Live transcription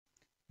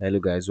Hello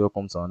guys,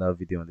 welcome to another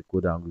video on the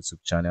Code and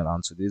YouTube channel,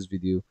 and today's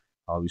video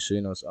I'll be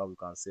showing us how we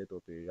can set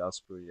up a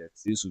React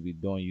project. This will be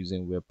done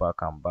using Webpack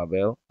and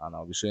Babel, and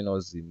I'll be showing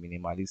us the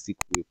minimalistic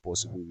way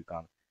possible we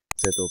can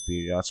set up a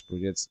React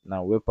project.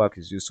 Now Webpack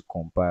is used to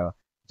compile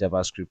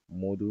JavaScript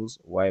modules,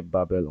 while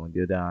Babel on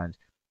the other hand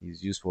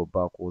is used for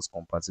backwards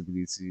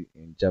compatibility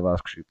in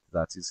JavaScript.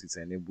 That is, it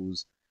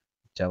enables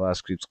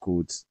JavaScript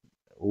codes,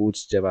 old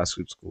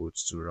JavaScript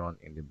codes to run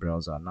in the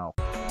browser. Now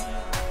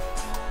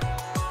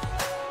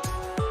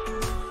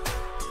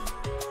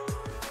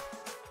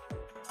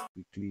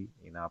quickly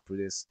in our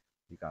project,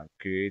 you can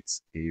create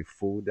a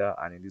folder,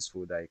 and in this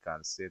folder you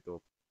can set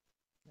up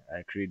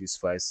and create these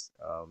files.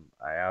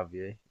 I have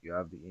here, you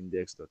have the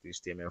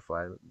index.html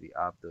file, the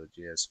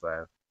app.js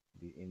file,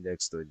 the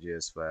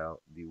index.js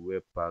file, the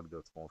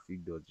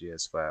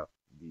webpack.config.js file,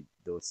 the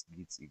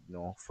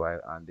 .gitignore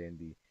file, and then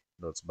the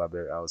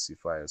 .babel-lc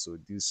file. So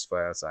these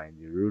files are in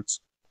the root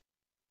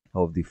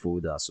of the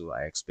folder, so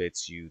I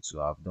expect you to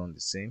have done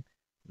the same.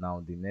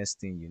 Now the next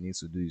thing you need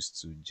to do is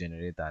to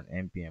generate an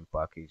npm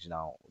package.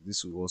 Now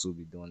this will also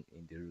be done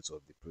in the root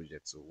of the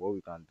project, so what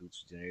we can do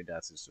to generate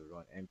that is to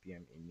run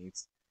npm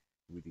init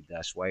with the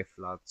 -y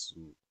flag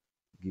to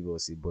give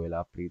us a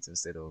boilerplate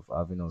instead of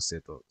having us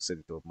set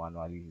it up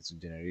manually to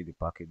generate the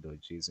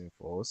package.json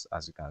for us,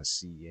 as you can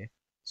see here.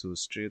 So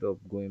straight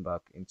up going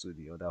back into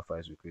the other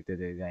files we created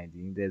earlier in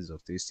the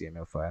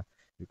index.html file,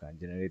 you can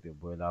generate a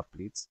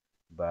boilerplate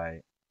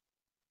by,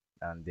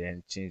 and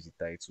then change the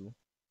title.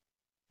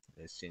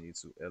 Let's change it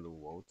to hello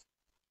world,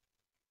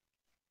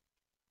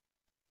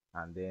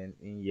 and then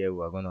in here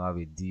we're going to have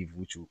a div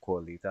which we'll call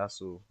later.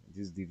 So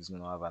this div is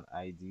going to have an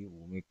id,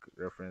 we'll make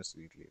reference to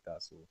it later,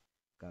 so you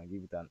can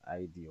give it an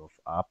id of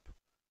app.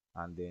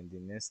 And then the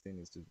next thing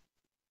is to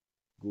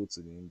go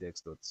to the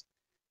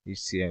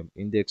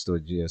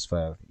index.js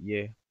file.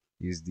 Here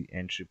is the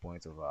entry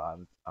point of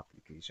our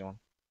application.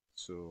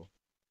 So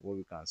what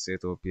we can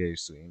set up here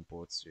is to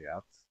import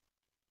React,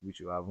 which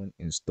you haven't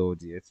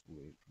installed yet.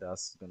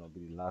 That's gonna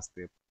be the last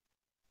step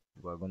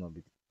we're gonna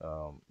be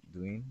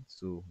doing.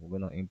 So we're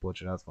gonna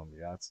import React from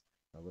React.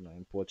 We're gonna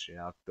import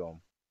React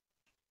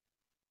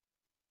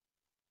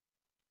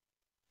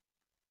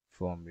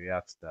from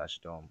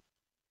React-DOM,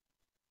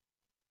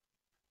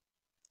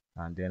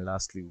 and then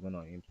lastly we're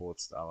gonna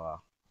import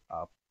our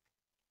app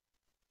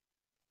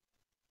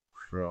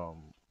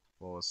from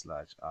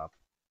 /app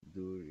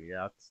do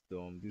React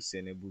DOM. This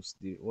enables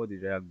what the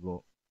React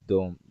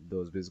DOM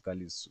does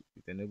basically is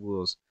it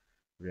enables us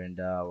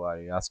render our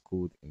React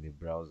code in the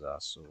browser.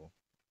 So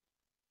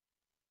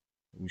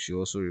we should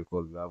also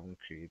recall we haven't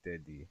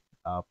created the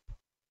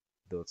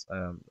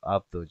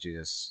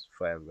app.js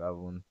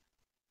file.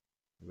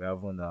 We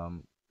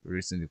haven't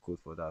written the code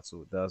for that,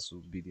 so that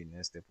will be the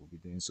next step we'll be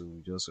doing. So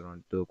we just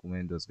run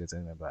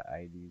document.getAnyMe by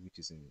id, which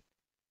is in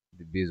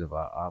the base of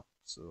our app.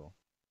 So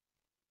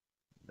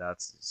that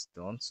is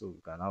done. So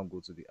we can now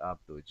go to the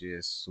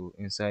app.js. So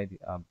inside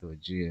the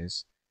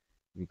app.js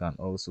we can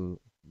also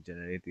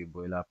generate a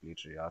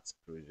boilerplate React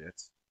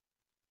project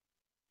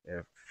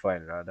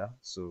file rather.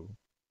 So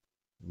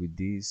with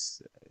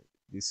this,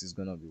 this is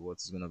gonna be what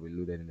is gonna be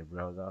loaded in the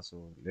browser.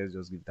 So let's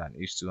just give it an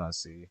h2 and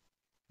say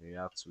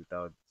React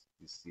without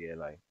the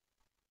CLI.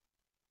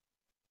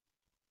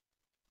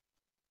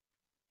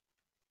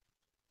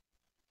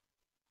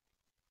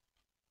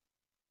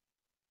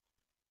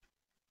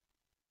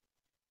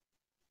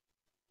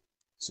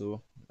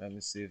 So let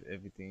me save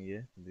everything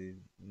here. The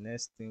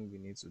next thing we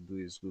need to do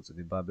is go to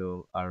the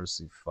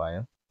babel-rc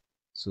file.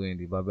 So in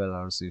the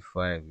babel-rc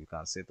file we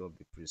can set up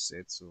the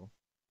preset. So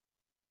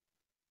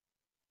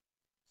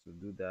to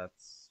do that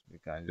we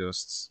can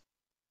just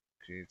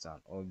create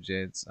an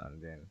object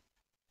and then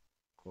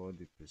call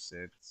the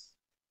preset,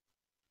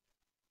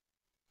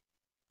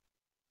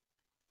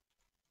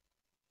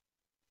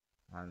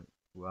 and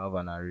we have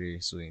an array.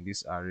 So in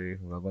this array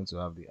we're going to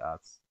have the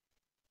at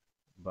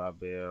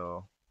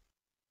babel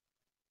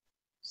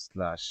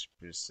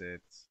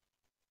 /preset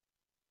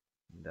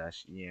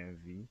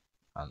 -env,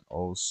 and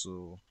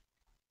also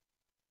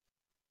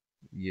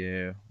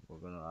here we're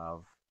going to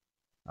have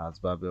at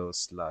babel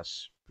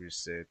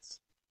 /preset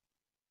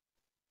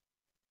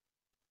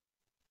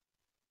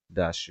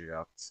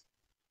 -react.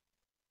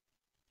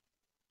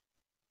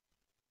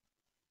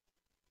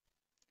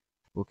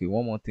 Okay,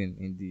 one more thing,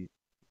 in the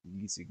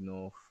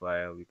gitignore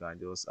file we can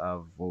just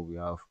have what we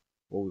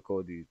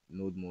call the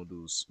node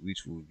modules,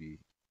 which will be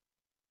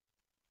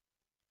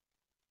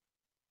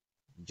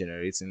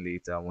generating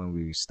later when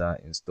we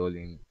start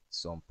installing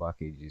some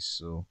packages.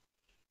 So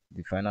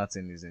the final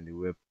thing is in the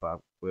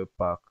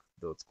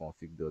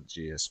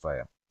webpack.config.js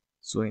file.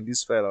 So in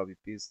this file I'll be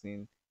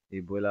pasting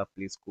a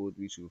boilerplate code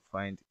which you'll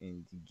find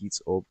in the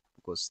GitHub,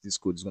 because this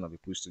code is going to be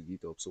pushed to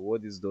GitHub. So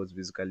what this does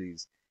basically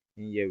is,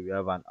 in here we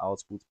have an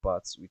output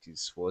part which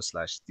is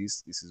 /this.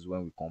 This is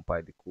when we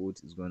compile the code.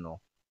 It's going to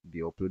be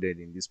uploaded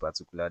in this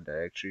particular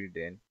directory.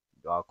 Then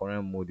our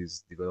current mode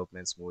is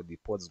development mode. The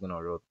port is going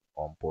to run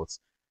on port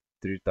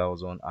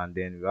 3000, and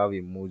then we have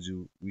a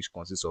module which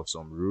consists of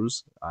some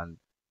rules, and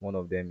one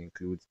of them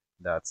includes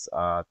that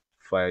our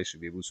file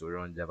should be able to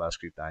run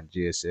JavaScript and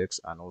JSX,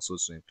 and also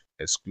to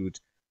exclude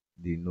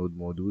the node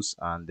modules.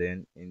 And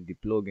then in the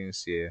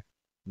plugins here,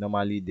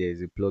 normally there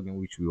is a plugin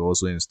which we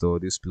also install.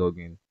 This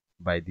plugin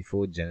by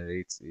default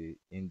generates a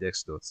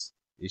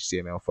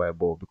index.html file,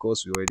 but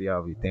because we already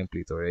have a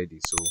template already,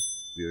 so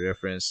we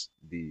reference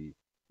the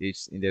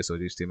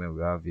index.html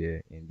we have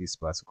here in this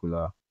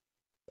particular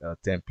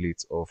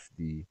template of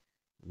the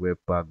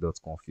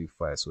webpack.config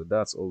file. So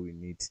that's all we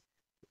need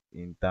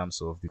in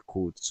terms of the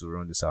code to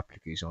run this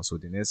application. So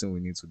the next thing we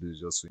need to do is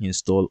just to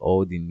install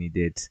all the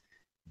needed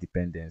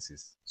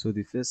dependencies. So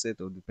the first set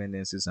of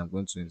dependencies I'm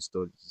going to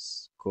install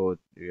is called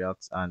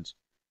React and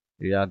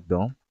React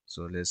DOM.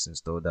 So let's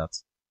install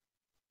that.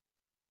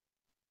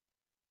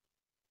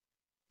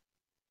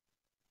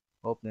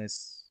 Up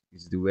next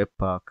is the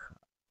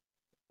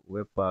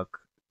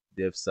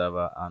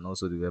webpack-dev-server, and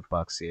also the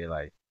webpack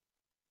CLI.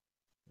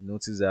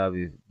 Notice I have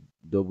a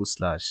double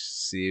slash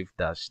save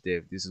dash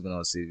dev. This is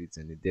gonna save it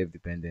in the dev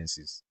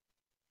dependencies.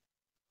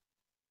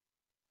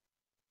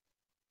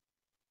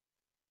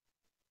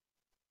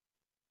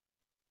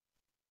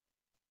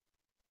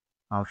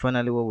 And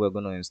finally, what we're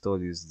going to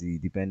install is the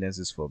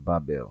dependencies for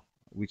Babel,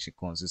 which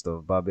consists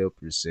of Babel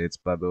presets,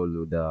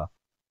 babel-loader,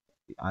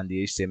 and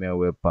the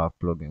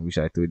html-webpack-plugin, which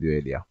I told you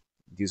earlier.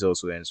 This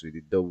also ends with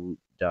the double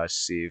dash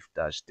save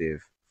dash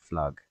dev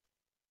flag.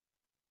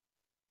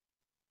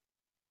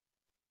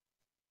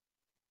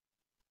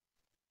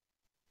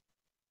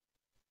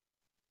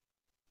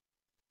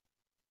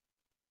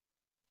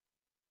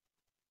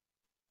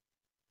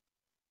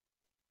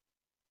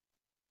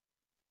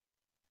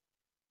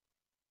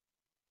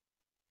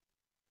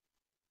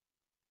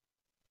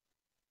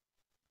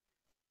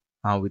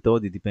 And with all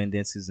the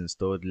dependencies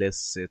installed, let's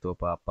set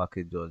up our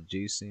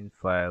package.json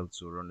file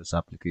to run this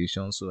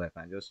application. So I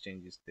can just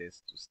change this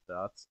text to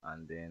start,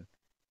 and then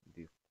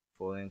the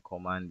following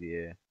command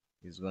here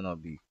is gonna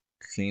be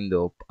cleaned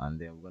up, and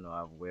then we're gonna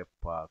have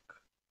webpack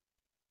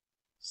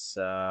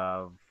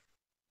serve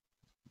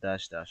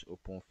dash dash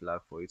open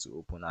flag for it to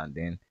open, and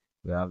then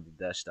we have the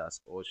dash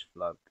dash alt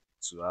flag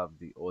to have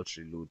the alt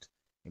reload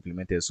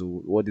implemented. So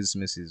what this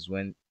means is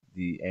when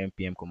the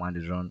npm command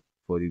is run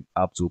for the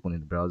app to open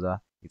in the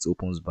browser, it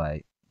opens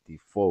by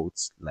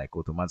default, like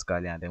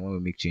automatically, and then when we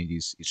make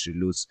changes, it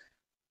reloads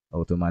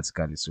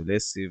automatically. So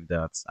let's save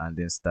that and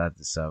then start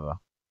the server.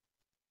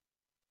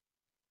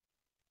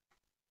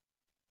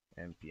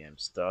 Npm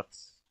start.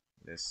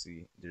 Let's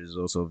see the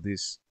results of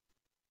this.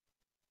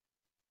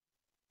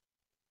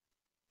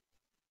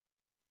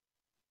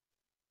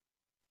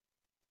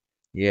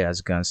 Yeah, as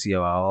you can see,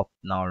 our app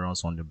now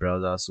runs on the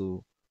browser.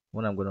 So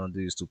what I'm gonna do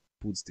is to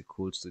put the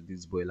codes to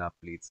this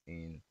boilerplate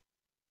in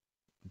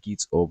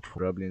GitHub,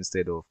 probably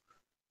instead of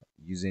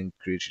using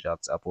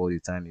Create-React-App all the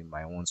time. You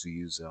might want to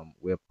use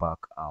Webpack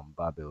and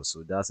Babel.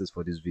 So that's it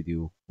for this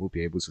video. Hope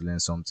you're able to learn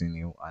something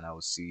new, and I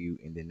will see you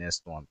in the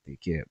next one. Take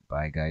care.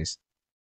 Bye, guys.